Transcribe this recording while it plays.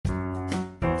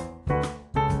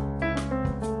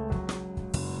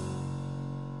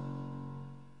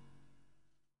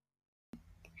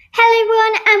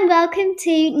welcome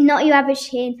to Not Your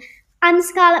Average Teen. I'm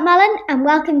Scarlett Mullen and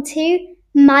welcome to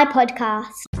my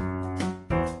podcast.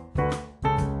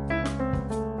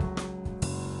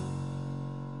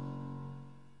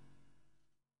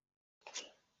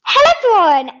 Hello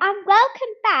everyone and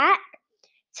welcome back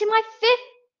to my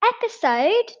 5th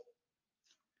episode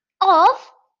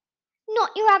of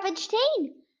Not Your Average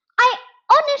Teen. I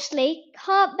honestly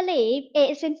can't believe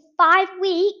it's been 5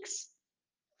 weeks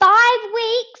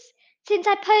since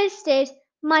I posted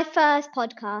my first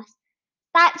podcast.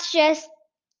 That's just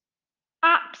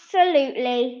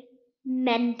absolutely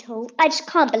mental. I just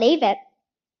can't believe it.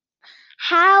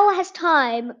 How has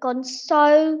time gone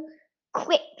so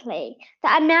quickly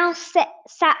that I'm now sat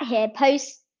here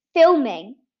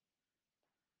filming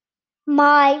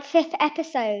my 5th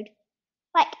episode?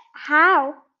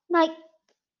 How? I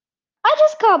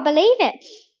just can't believe it.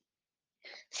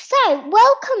 So,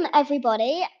 welcome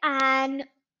everybody and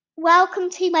welcome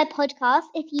to my podcast.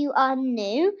 If you are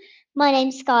new, my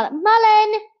name's Scarlett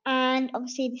Mullen and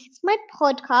obviously this is my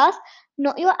podcast,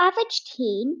 Not Your Average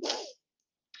Teen.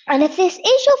 And if this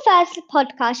is your first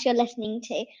podcast you're listening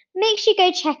to, make sure you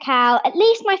go check out at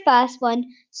least my first one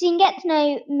so you can get to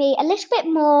know me a little bit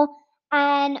more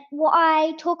and what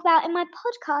I talk about in my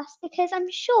podcast, because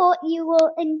I'm sure you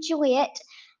will enjoy it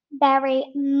very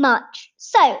much.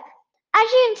 So, as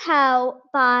you can tell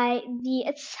by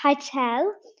the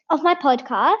title of my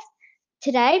podcast,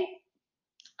 today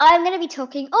I'm going to be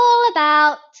talking all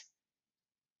about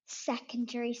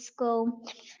secondary school.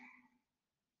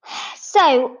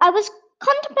 So, I was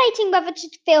contemplating whether to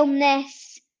film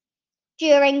this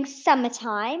during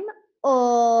summertime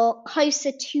or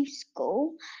closer to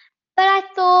school, but I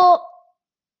thought,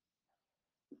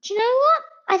 do you know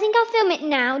what? I think I'll film it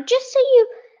now, just so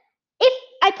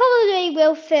I probably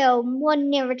will film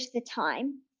one nearer to the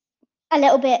time, a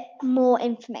little bit more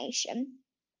information.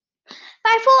 But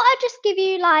I thought I'd just give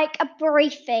you a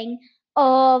briefing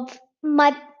of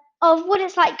what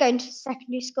it's like going to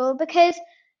secondary school, because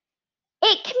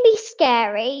it can be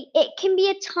scary. It can be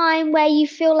a time where you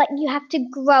feel like you have to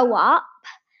grow up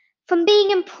from being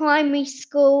in primary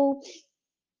school,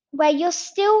 where you're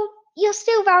still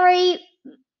very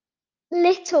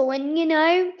little, and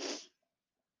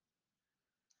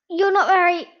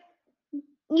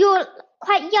you're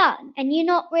quite young and you're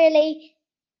not really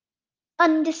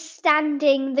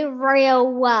understanding the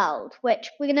real world, which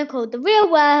we're going to call the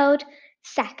real world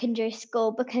secondary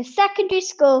school, because secondary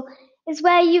school is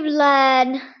where you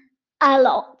learn a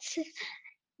lot.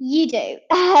 You do.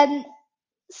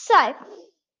 So, I'm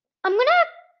going to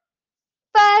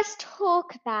first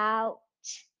talk about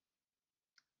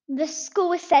the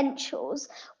school essentials,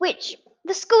 which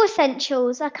the school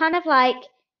essentials are kind of like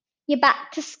your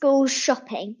back to school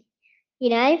shopping,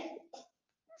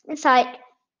 It's like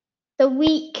the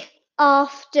week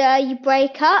after you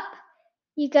break up,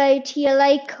 you go to your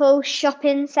local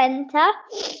shopping centre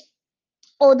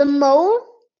or the mall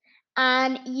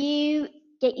and you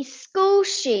get your school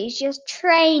shoes, your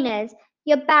trainers,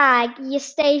 your bag, your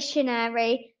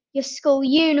stationery, your school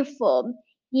uniform.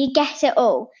 You get it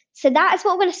all. So that is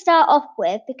what we're going to start off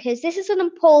with, because this is an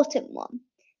important one.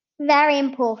 Very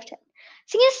important.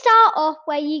 So you're going to start off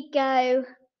where you go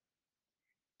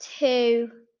to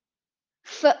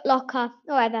Foot Locker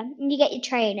or whatever, and you get your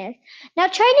trainers. Now,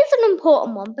 trainers are an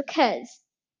important one because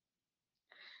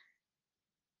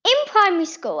in primary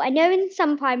school, I know in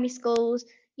some primary schools,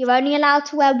 you're only allowed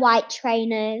to wear white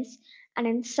trainers, and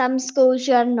in some schools,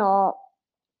 you're not.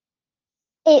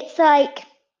 It's like,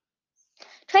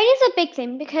 trainers are a big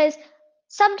thing because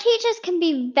some teachers can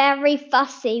be very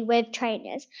fussy with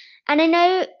trainers. And I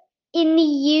know in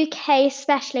the UK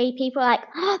especially, people are like,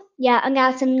 oh, yeah, I'm going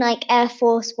to have some Air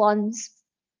Force Ones.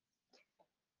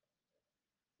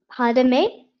 Pardon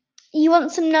me? You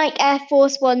want some Air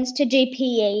Force Ones to do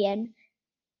PE in?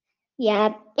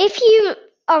 Yeah, if you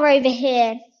are over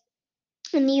here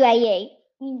in the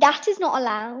UAE, that is not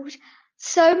allowed.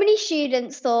 So many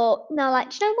students thought, no,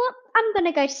 do you know what? I'm going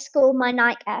to go to school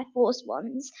my Air Force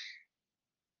Ones.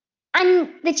 And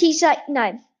the teacher's like,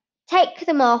 no, take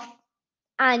them off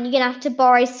and you're going to have to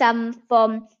borrow some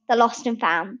from the Lost and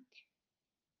Found.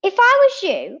 If I was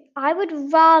you, I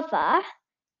would rather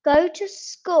go to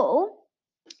school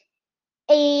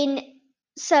in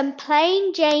some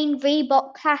plain Jane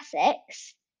Reebok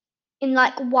classics in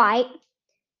white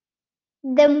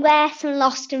than wear some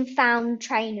Lost and Found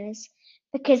trainers,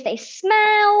 because they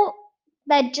smell,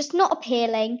 they're just not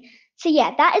appealing. So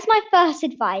yeah, that is my first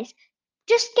advice.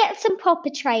 Just get some proper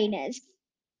trainers.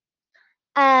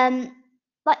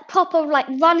 Proper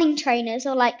running trainers,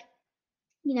 or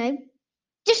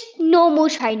just normal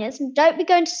trainers. Don't be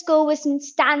going to school with some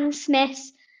Stan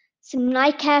Smiths, some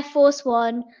Nike Air Force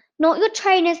One, not your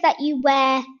trainers that you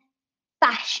wear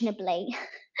fashionably,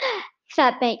 if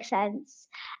that makes sense.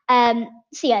 So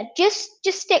yeah, just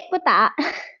stick with that.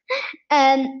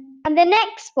 And the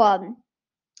next one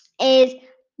is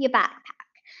your backpack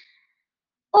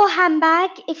or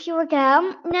handbag if you're a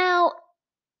girl. Now,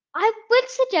 I would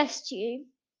suggest you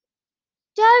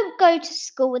don't go to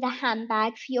school with a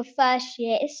handbag for your first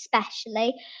year,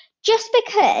 especially just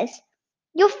because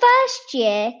your first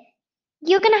year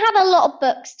you're going to have a lot of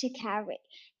books to carry.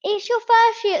 It's your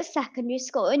first year at secondary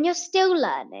school and you're still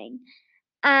learning.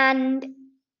 And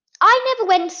I never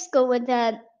went to school with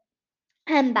a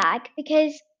handbag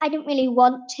because I didn't really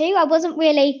want to. I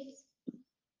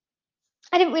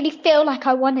didn't really feel like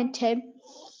I wanted to.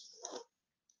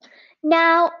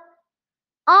 Now,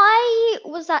 I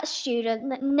was that student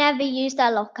that never used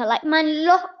their locker. Like my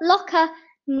locker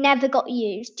never got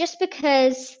used just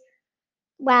because,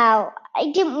 well,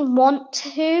 I didn't want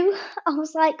to. I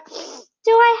was like,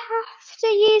 do I have to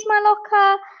use my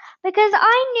locker? Because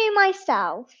I knew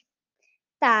myself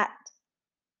that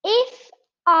if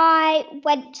I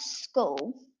went to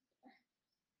school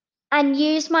and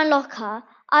used my locker,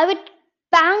 I would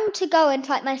bound to go into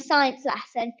like my science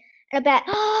lesson and I'd be like,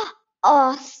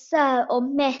 oh, sir or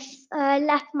miss, I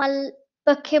left my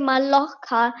book in my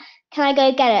locker. Can I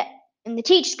go get it? And the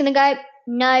teacher's gonna go,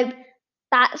 no,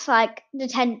 that's like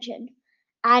detention.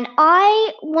 And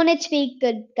I wanted to be a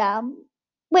good girl,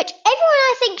 which everyone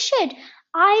I think should.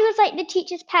 I was like the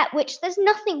teacher's pet, which there's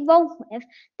nothing wrong with.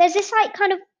 There's this like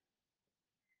kind of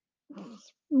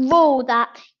rule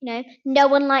that, no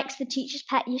one likes the teacher's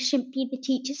pet, you shouldn't be the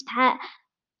teacher's pet.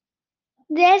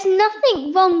 There's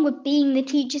nothing wrong with being the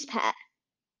teacher's pet.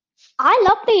 I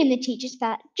love being the teacher's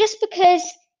pet just because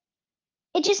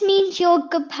it just means you're a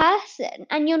good person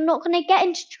and you're not going to get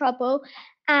into trouble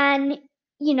and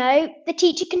the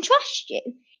teacher can trust you.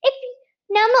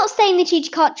 Now I'm not saying the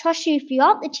teacher can't trust you if you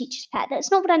aren't the teacher's pet.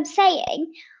 That's not what I'm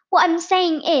saying. What I'm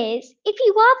saying is if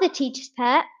you are the teacher's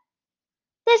pet,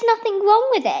 there's nothing wrong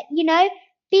with it,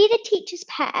 be the teacher's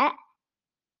pet.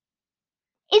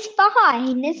 It's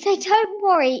fine. So don't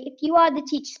worry if you are the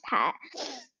teacher's pet.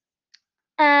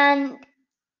 And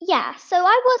yeah, so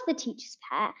I was the teacher's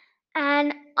pet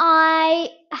and I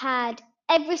had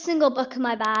every single book in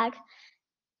my bag.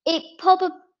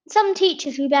 Some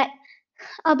teachers would be like,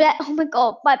 I'll be like, oh my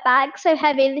god, my bag's so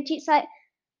heavy. And the teacher's like,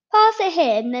 pass it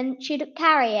here. And then she'd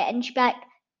carry it and she'd be like,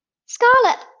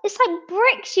 Scarlett, it's like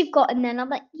bricks you've got in there. And I'm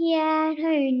like, yeah,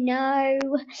 no.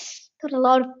 Got a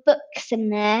lot of books in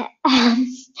there.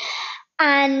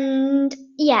 And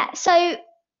yeah, so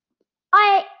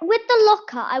with the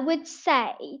locker, I would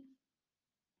say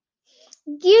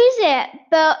use it,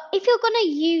 but if you're gonna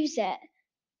use it,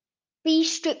 be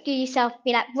strict with yourself.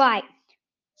 Be like, right,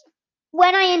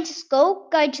 when I enter school,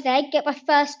 go to there, get my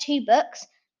first 2 books.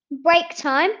 Break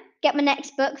time, get my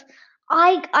next books.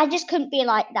 I just couldn't be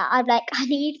like that. I'm like, I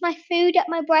need my food at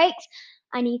my breaks.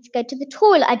 I need to go to the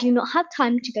toilet. I do not have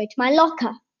time to go to my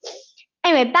locker.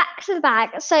 Anyway, back to the bag.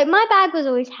 So my bag was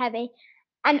always heavy.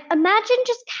 And imagine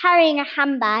just carrying a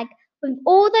handbag with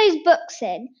all those books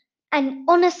in. And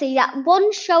honestly, that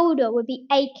one shoulder would be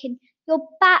aching. Your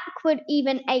back would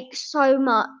even ache so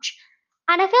much.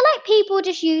 And I feel like people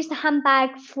just use the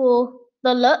handbag for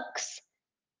the looks.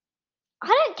 I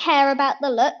don't care about the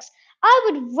looks. I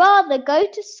would rather go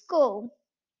to school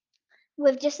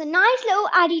with just a nice little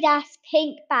Adidas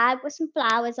pink bag with some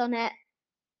flowers on it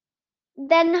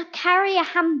than carry a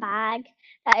handbag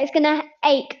that is going to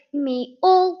ache me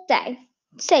all day.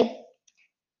 So,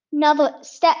 another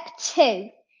step 2,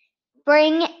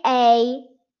 bring a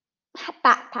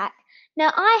backpack.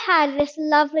 Now, I had this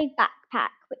lovely backpack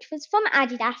which was from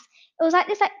Adidas. It was like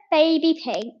this like baby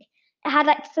pink. It had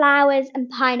like flowers and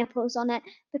pineapples on it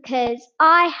because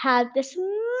I had this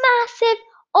massive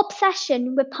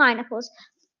obsession with pineapples.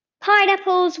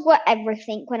 Pineapples were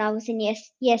everything when I was in year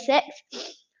 6.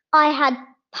 I had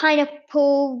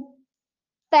pineapple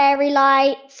fairy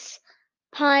lights,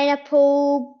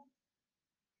 pineapple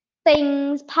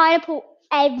things, pineapple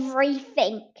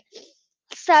everything.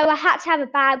 So I had to have a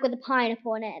bag with a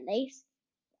pineapple in it at least.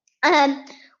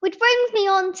 Which brings me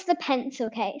on to the pencil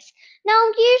case. Now,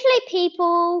 usually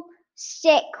people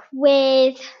stick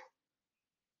with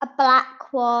a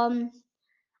black one,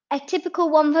 a typical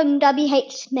one from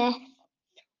WH Smith,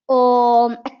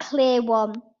 or a clear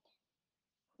one.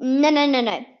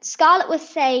 No. Scarlett was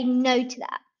saying no to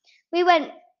that. We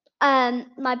went,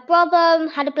 my brother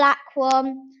had a black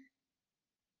one.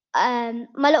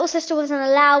 my little sister wasn't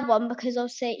allowed one because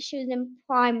obviously she was in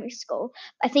primary school.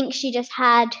 I think she just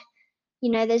had,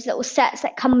 those little sets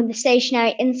that come with the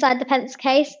stationery inside the pencil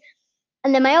case.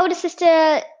 And then my older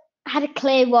sister had a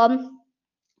clear one.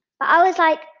 But I was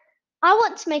like, I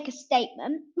want to make a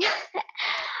statement.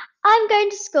 I'm going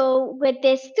to school with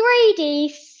this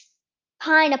 3D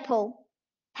pineapple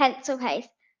pencil case.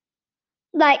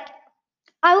 Like,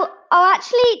 I'll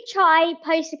actually try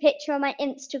post a picture on my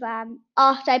Instagram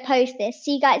after I post this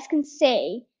so you guys can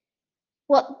see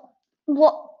what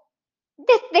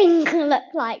the thing can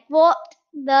look like, what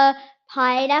the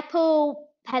pineapple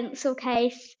pencil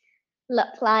case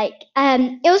looked like.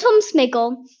 It was from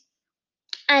Smiggle,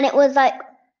 and it was like,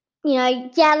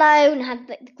 yellow and had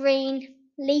like the green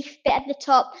leaf bit at the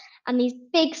top and these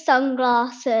big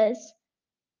sunglasses.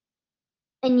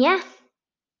 And yeah,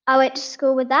 I went to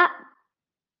school with that.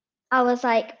 I was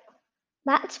like,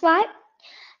 that's right.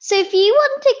 So if you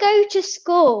want to go to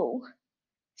school,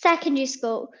 secondary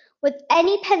school, with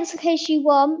any pencil case you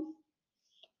want,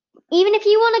 even if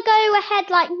you want to go ahead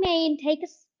like me and take a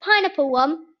pineapple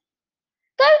one,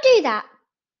 go do that.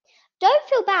 Don't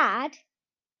feel bad.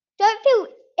 Don't feel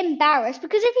embarrassed,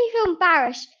 because if you feel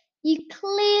embarrassed, you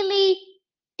clearly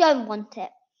don't want it.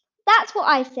 That's what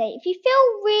I say. If you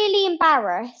feel really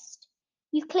embarrassed,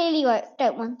 you clearly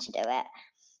don't want to do it.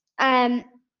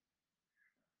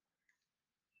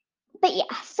 But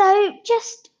yeah, so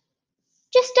just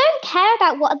don't care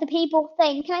about what other people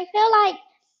think. And I feel like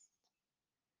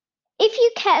if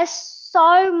you care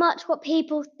so much what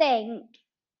people think,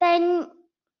 then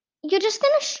you're just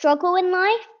going to struggle in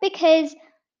life, because,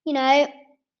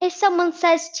 if someone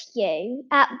says to you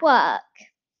at work,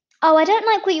 oh, I don't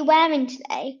like what you're wearing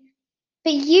today,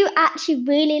 but you actually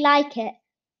really like it.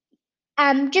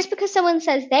 Just because someone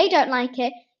says they don't like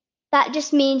it, that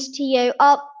just means to you,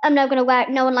 oh, I'm not going to wear it,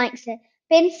 no one likes it.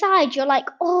 But inside, you're like,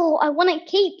 oh, I want to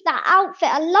keep that outfit,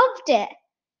 I loved it.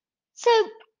 So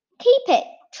keep it.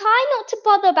 Try not to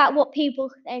bother about what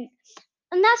people think.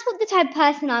 And that's what the type of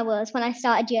person I was when I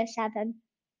started year 7.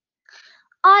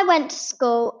 I went to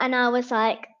school and I was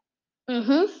like,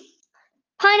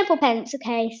 pineapple pencil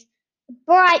case,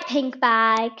 bright pink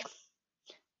bag,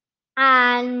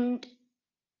 and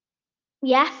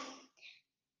yeah,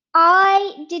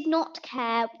 I did not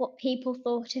care what people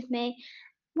thought of me,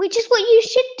 which is what you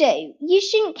should do. You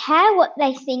shouldn't care what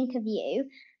they think of you,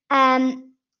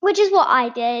 which is what I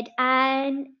did.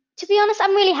 And to be honest,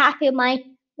 I'm really happy with my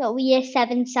little year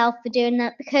 7 self for doing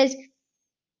that, because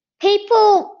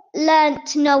people learn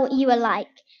to know what you are like.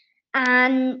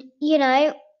 And,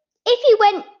 if you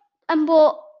went and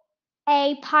bought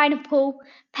a pineapple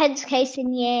pencil case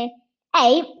in year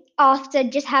 8 after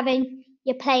just having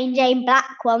your plain Jane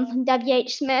black one from WH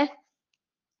Smith,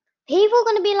 people are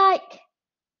going to be like,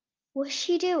 what's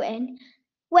she doing?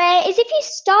 Whereas if you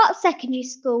start secondary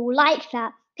school like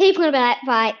that, people are going to be like,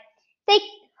 right,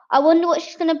 I wonder what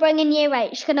she's going to bring in year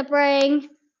 8. She's going to bring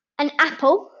an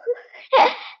apple.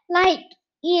 Like,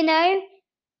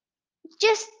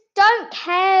 just don't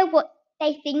care what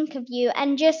they think of you,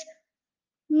 and just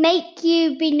make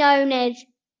you be known as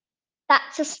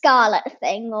that's a Scarlet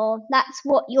thing, or that's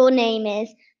what your name is.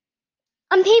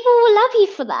 And people will love you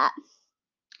for that.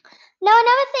 Now,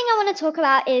 another thing I want to talk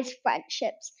about is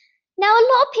friendships. Now, a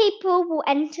lot of people will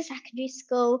enter secondary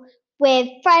school with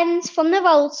friends from their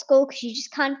old school because you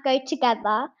just kind of go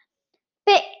together.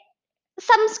 But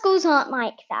some schools aren't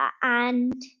like that.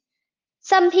 And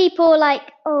some people are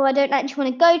like, oh, I don't actually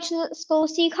want to go to the school.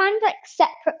 So you kind of like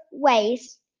separate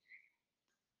ways,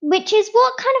 which is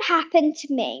what kind of happened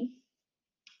to me.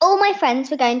 All my friends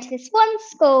were going to this one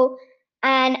school,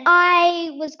 and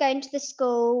I was going to the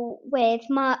school with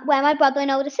where my brother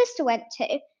and older sister went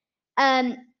to,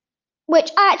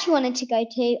 which I actually wanted to go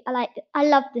to. I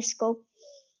love this school,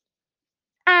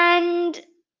 and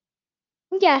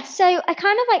yeah, so I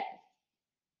kind of like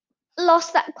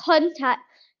lost that contact,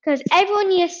 because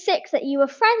everyone year 6 that you were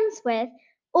friends with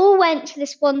all went to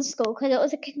this one school, because it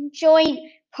was a conjoined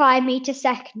primary to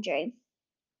secondary.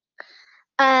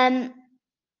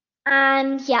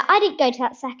 And yeah, I didn't go to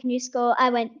that secondary school. I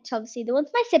went to obviously the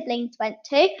ones my siblings went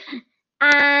to.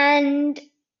 And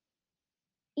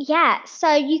yeah,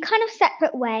 so you kind of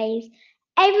separate ways.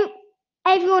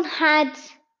 Everyone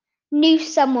knew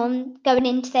someone going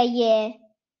into year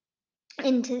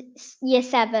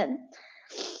 7.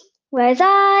 Whereas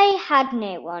I had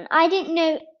no one. I didn't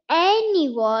know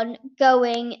anyone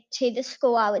going to the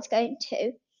school I was going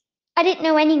to. I didn't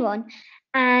know anyone.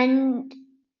 And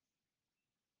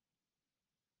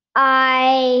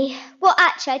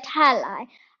actually, I tell a lie.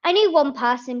 I knew one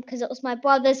person because it was my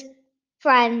brother's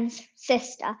friend's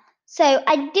sister. So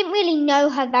I didn't really know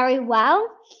her very well,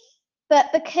 but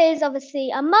because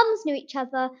obviously our mums knew each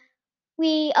other,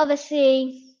 we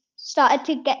obviously started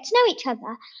to get to know each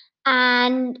other.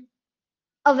 And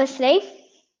obviously,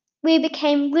 we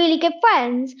became really good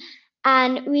friends.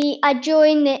 And we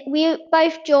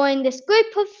both joined this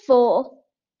group of 4.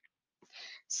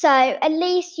 So at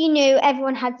least you knew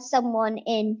everyone had someone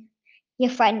in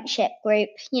your friendship group.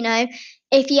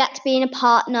 If you had to be in a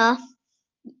partner,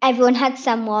 everyone had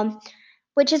someone.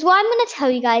 Which is why I'm going to tell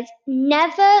you guys,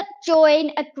 never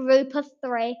join a group of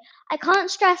 3. I can't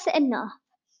stress it enough.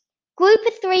 Group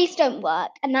of 3s don't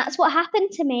work, and that's what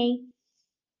happened to me.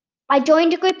 I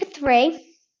joined a group of 3,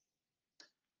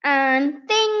 and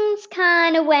things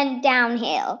kind of went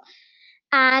downhill.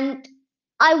 And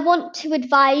I want to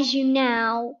advise you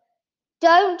now,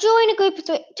 don't join a group of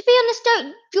 3. To be honest,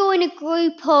 don't join a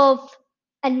group of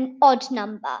an odd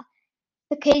number,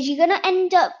 because you're going to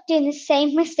end up doing the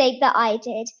same mistake that I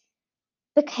did.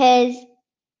 Because,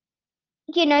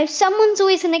 someone's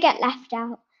always going to get left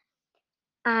out.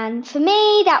 And for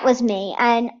me, that was me.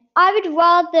 And I would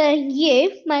rather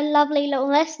you, my lovely little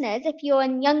listeners, if you're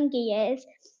in younger years,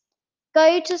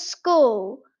 go to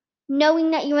school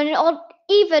knowing that you're in an odd,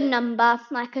 even number,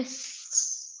 like a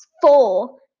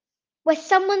 4, where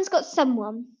someone's got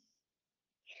someone.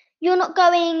 You're not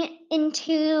going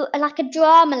into like a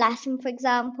drama lesson, for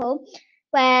example,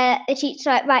 where the teacher's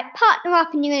like, right, partner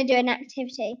up and you're going to do an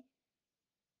activity.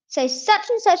 So such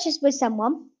and such is with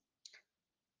someone.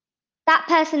 That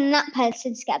person and that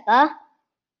person together.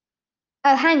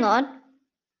 Oh, hang on.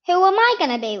 Who am I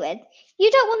going to be with?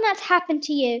 You don't want that to happen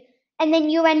to you. And then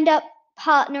you end up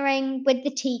partnering with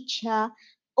the teacher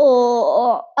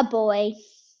or a boy.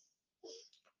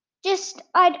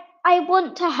 I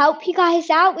want to help you guys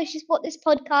out, which is what this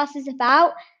podcast is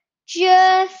about.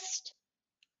 Just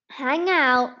hang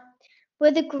out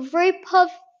with a group of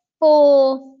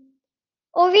 4,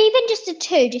 or even just a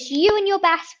 2, just you and your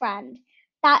best friend.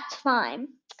 That's fine.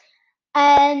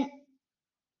 And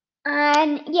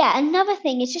yeah, another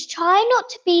thing is just try not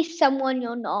to be someone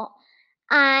you're not.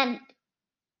 And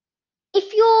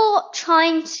if you're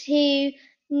trying to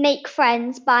make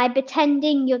friends by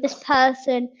pretending you're this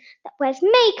person that wears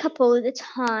makeup all the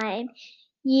time,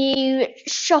 you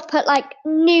shop at like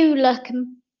New Look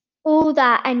and all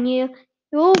that, and you're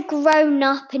all grown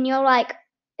up and you're like,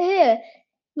 ew,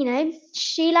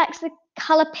 she likes the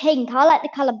colour pink, I like the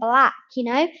colour black,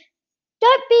 Don't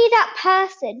be that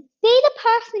person. Be the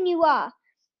person you are.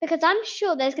 Because I'm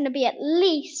sure there's going to be at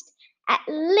least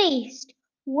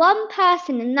one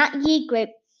person in that year group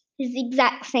who's the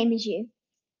exact same as you.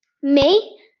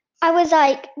 Me, I was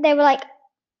like, they were like,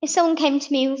 if someone came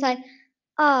to me and was like,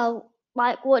 oh,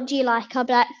 like, what do you like? I'd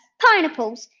be like,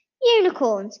 pineapples,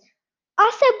 unicorns.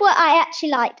 I said what I actually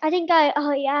liked. I didn't go,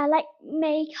 oh yeah, I like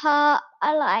makeup,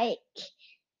 I like,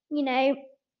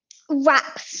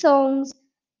 rap songs.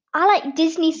 I like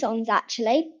Disney songs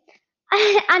actually.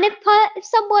 And if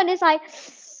someone is like,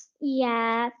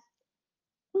 yeah,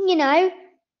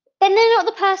 then they're not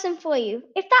the person for you.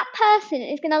 If that person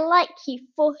is going to like you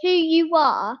for who you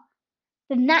are,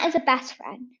 then that is a best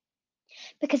friend.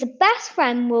 Because a best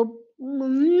friend will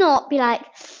not be like,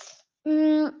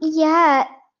 yeah.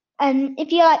 And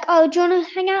if you're like, oh, do you want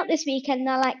to hang out this weekend?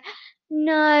 They're like,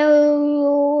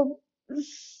 no.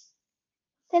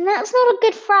 Then that's not a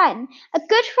good friend. A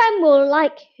good friend will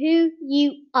like who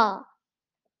you are.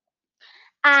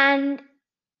 And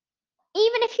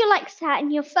even if you're like sat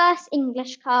in your first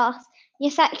English class,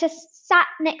 you're sat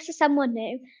next to someone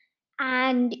new,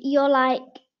 and they're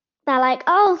like,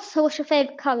 oh, so what's your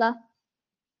favorite color?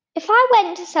 If I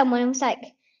went to someone and was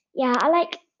like, yeah, I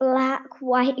like black,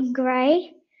 white, and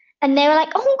grey, and they were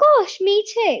like, oh gosh, me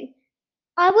too,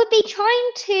 I would be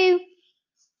trying to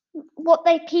what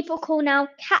people call now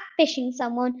catfishing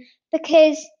someone,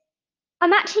 because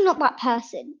I'm actually not that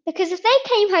person. Because if they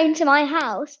came home to my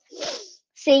house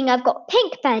seeing I've got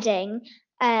pink bedding,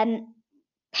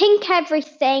 pink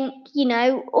everything,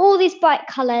 all these bright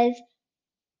colours,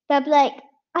 they'll be like,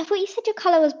 I thought you said your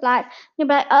colour was black. And you'll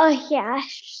be like, oh yeah,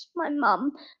 it's just my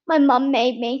mum. My mum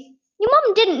made me. Your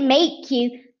mum didn't make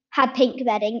you have pink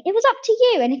bedding. It was up to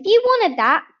you. And if you wanted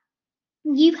that,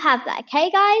 you have that, okay,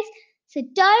 guys? So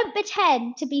don't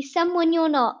pretend to be someone you're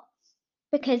not,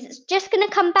 because it's just going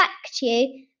to come back to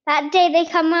you. That day they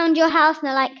come round your house and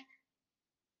they're like,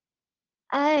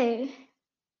 oh,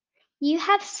 you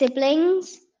have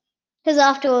siblings?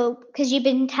 Because you've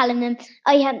been telling them,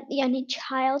 oh, I'm the only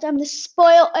child. I'm the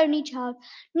spoiled only child.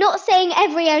 Not saying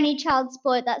every only child's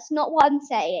spoiled. That's not what I'm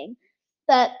saying.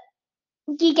 But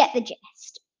you get the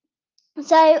gist.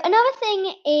 So another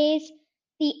thing is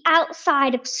the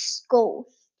outside of school.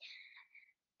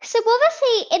 So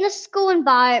obviously in a school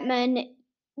environment,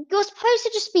 you're supposed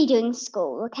to just be doing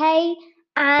school, okay?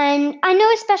 And I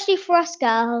know especially for us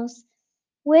girls,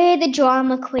 we're the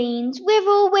drama queens.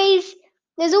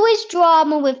 There's always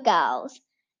drama with girls.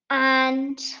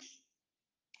 And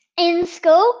in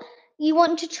school, you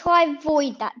want to try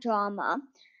avoid that drama.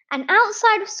 And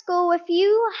outside of school, if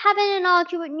you having an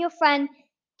argument with your friend,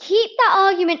 keep that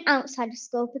argument outside of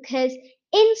school because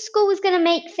in school is going to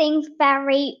make things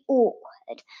very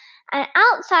awkward. And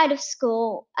outside of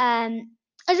school,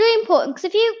 is really important because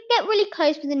if you get really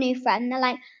close with a new friend, they're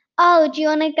like, "Oh, do you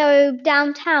want to go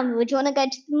downtown or do you want to go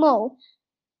to the mall?"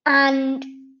 And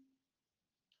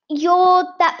you're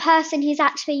that person who's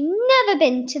actually never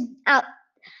been to out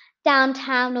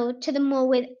downtown or to the mall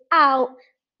without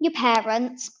your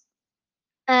parents,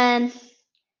 then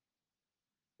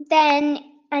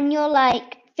and you're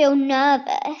like feel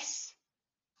nervous.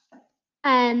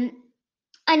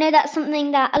 I know that's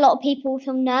something that a lot of people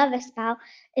feel nervous about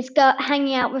is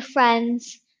hanging out with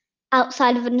friends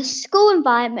outside of a school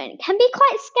environment. It can be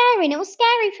quite scary, and it was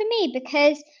scary for me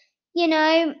because you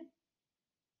know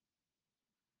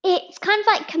it's kind of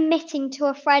like committing to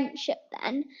a friendship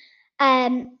then.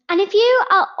 And if you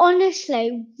are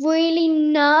honestly really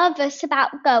nervous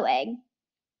about going,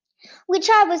 which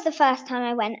I was the first time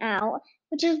I went out,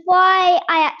 which is why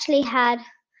I actually had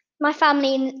my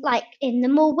family in the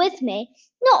mall with me.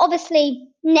 Not obviously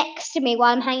next to me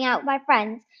while I'm hanging out with my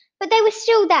friends, but they were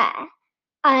still there.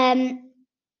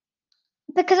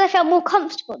 Because I felt more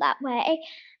comfortable that way.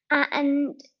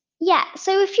 And yeah,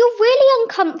 so if you're really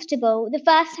uncomfortable, the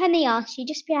first time they ask you,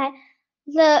 just be like,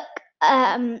 look,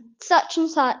 such and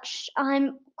such,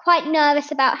 I'm quite nervous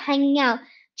about hanging out.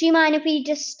 Do you mind if we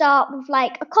just start with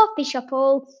like a coffee shop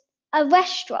or a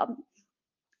restaurant?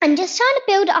 And just trying to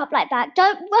build it up like that.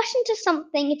 Don't rush into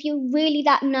something if you're really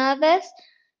that nervous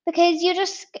because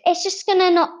it's just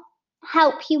gonna not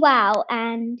help you out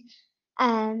um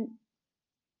yeah.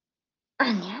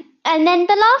 And then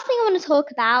the last thing I want to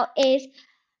talk about is in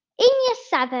year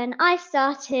 7, I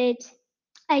started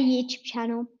a YouTube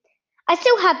channel. I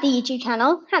still have the YouTube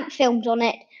channel, haven't filmed on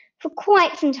it for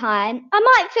quite some time. I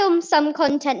might film some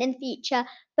content in the future,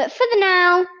 but for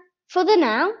now,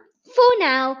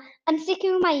 I'm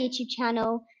sticking with my YouTube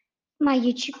channel.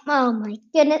 Oh my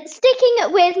goodness,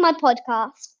 sticking with my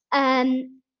podcast.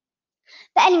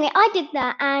 But anyway, I did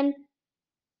that and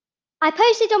I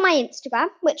posted on my Instagram,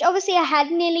 which obviously I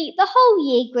had nearly the whole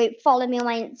year group follow me on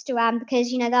my Instagram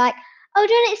because, they're like, oh,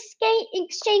 do you want to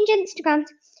exchange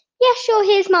Instagrams? Yeah, sure,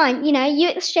 here's mine. You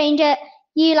exchange it,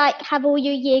 you have all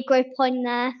your year group on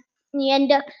there, and you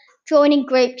end up joining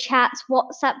group chats,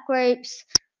 WhatsApp groups.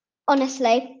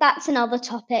 Honestly, that's another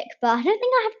topic, but I don't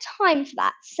think I have time for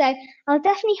that. So I'll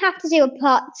definitely have to do a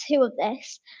part 2 of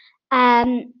this.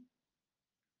 And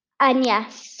yeah,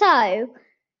 so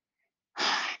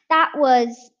that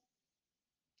was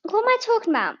what am I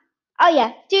talking about? Oh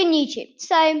yeah, doing YouTube.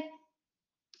 So everyone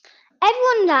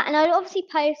that, and I'd obviously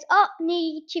post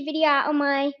new YouTube video out on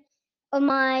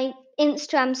my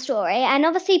Instagram story, and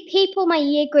obviously people in my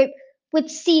year group would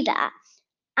see that.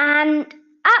 And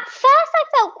at first, I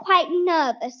felt quite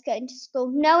nervous going to school,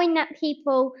 knowing that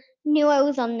people knew I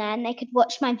was on there and they could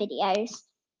watch my videos.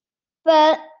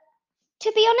 But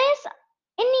to be honest,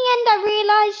 in the end, I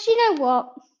realised, you know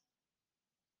what?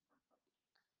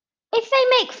 If they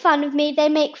make fun of me, they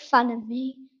make fun of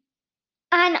me.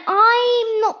 And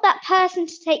I'm not that person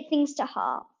to take things to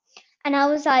heart. And I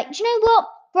was like, do you know what?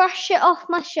 Brush it off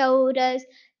my shoulders.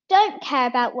 Don't care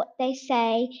about what they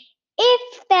say.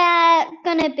 If they're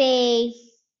going to be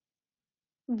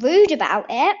rude about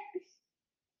it,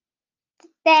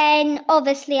 then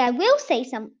obviously I will say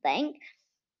something.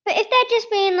 But if they're just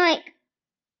being like,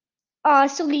 oh, I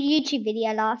saw the YouTube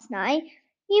video last night,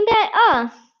 you can be like, oh,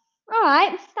 all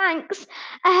right, thanks.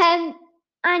 And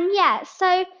yeah, so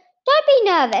don't be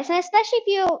nervous. And especially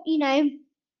if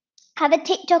have a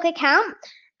TikTok account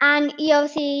and you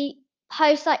obviously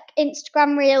post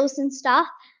Instagram reels and stuff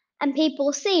and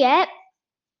people see it,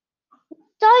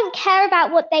 don't care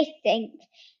about what they think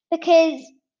because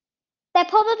they're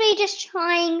probably just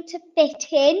trying to fit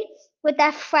in with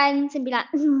their friends and be like,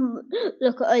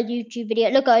 look at a YouTube video,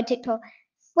 look at a TikTok.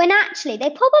 When actually they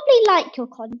probably like your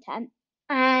content.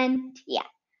 And yeah.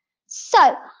 So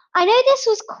I know this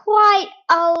was quite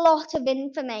a lot of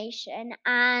information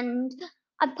and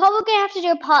I'm probably going to have to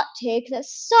do a part 2 because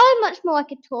there's so much more I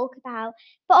could talk about.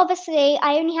 But obviously,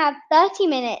 I only have 30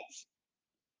 minutes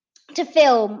to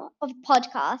film of a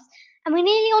podcast and we're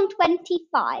nearly on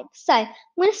 25. So I'm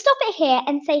going to stop it here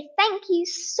and say thank you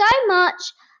so much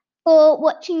for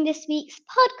watching this week's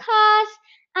podcast,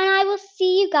 and I will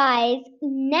see you guys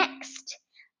next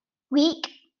week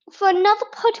for another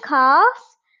podcast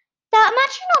that I'm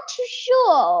actually not too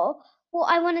sure what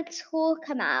I want to talk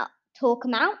about.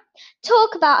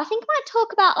 I think I might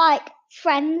talk about like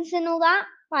Friends and all that,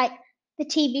 like the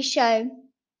TV show,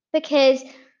 because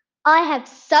I have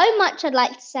so much I'd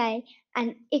like to say,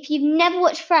 and if you've never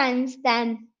watched Friends,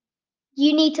 then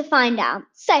you need to find out.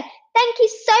 So thank you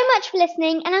so much for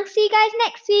listening, and I'll see you guys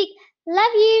next week.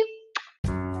 Love you.